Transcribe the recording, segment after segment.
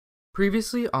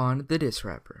Previously on The Diss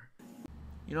Rapper.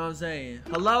 You know what I'm saying?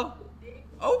 Hello?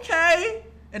 Okay.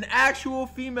 An actual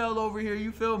female over here,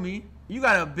 you feel me? You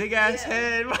got a big ass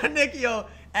head. My nigga, yo,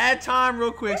 add time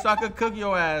real quick so I could cook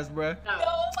your ass, bruh.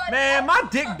 Man, my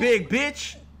dick big,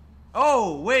 bitch.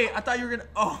 Oh, wait, I thought you were gonna,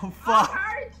 oh, fuck.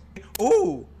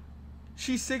 Ooh,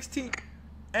 she's 16.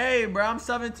 Hey, bro, I'm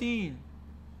 17.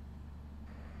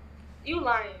 You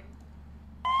lying.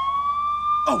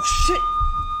 Oh, shit.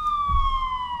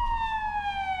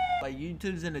 Like,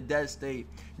 YouTube's in a dead state.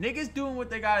 Niggas doing what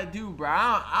they gotta do, bro.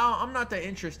 I'm not that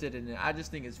interested in it. I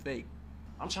just think it's fake.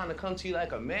 I'm trying to come to you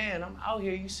like a man. I'm out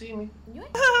here, you see me?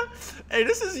 Hey,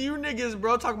 this is you niggas,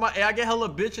 bro. Talking about, hey, I get hella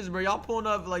bitches, bro. Y'all pulling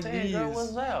up like these. Girl,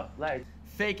 what's up? Like,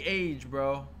 fake age,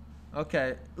 bro.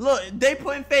 Okay. Look, they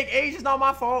putting fake age. It's not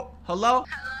my fault. Hello?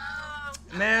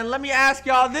 Hello. Man, let me ask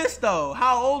y'all this, though.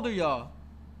 How old are y'all?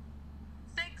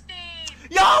 16.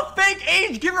 Y'all fake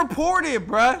age get reported,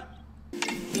 bruh.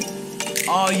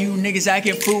 All you niggas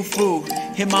acting foo-foo.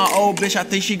 Hit my old bitch, I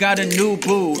think she got a new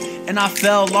boo. And I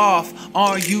fell off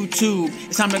on YouTube.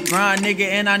 It's time to grind, nigga,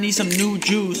 and I need some new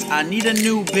juice. I need a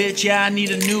new bitch, yeah, I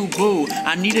need a new boo.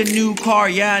 I need a new car,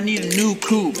 yeah, I need a new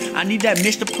coupe. I need that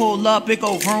bitch to pull up, it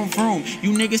go vroom vroom.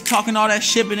 You niggas talking all that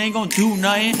shit, but ain't gon' do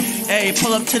nothing. Hey,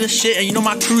 pull up to the shit, and you know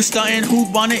my crew stunting. Who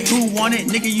want it? Who want it?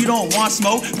 Nigga, you don't want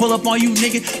smoke. Pull up on you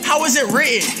niggas. How is it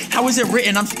written? How is it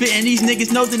written? I'm spitting, these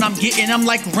niggas know that I'm getting. I'm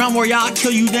like round where y'all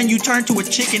kill you, then you turn to a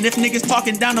chicken. If niggas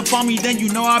talking down upon me, then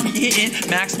you know I'll be hitting.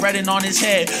 Max spreading on his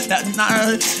head. That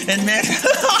and man.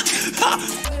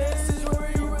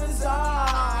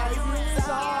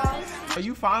 Are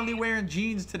you finally wearing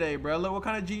jeans today, bro? Look what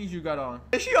kind of jeans you got on.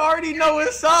 She already know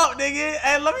what's up, nigga.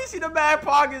 And let me see the back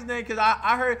pockets, nigga, cause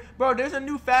I heard, bro, there's a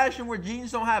new fashion where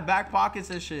jeans don't have back pockets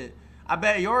and shit. I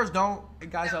bet yours don't. Hey,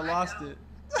 guys, no, I lost it.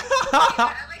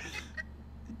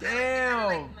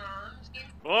 Damn.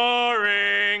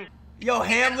 Boring. Yo,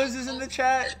 HAMLINZ is in the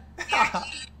chat.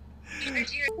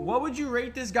 What would you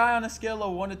rate this guy on a scale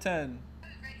of 1 to 10?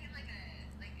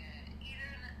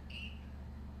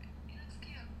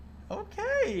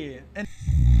 Okay. And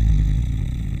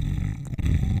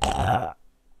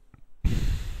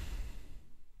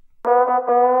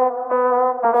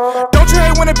don't you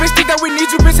hate when a bitch think that we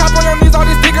need you? Bitch, hop on your knees, all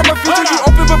this dick, I'm a feature. You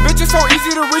open, but bitch, it's so easy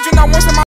to reach you. Now once in my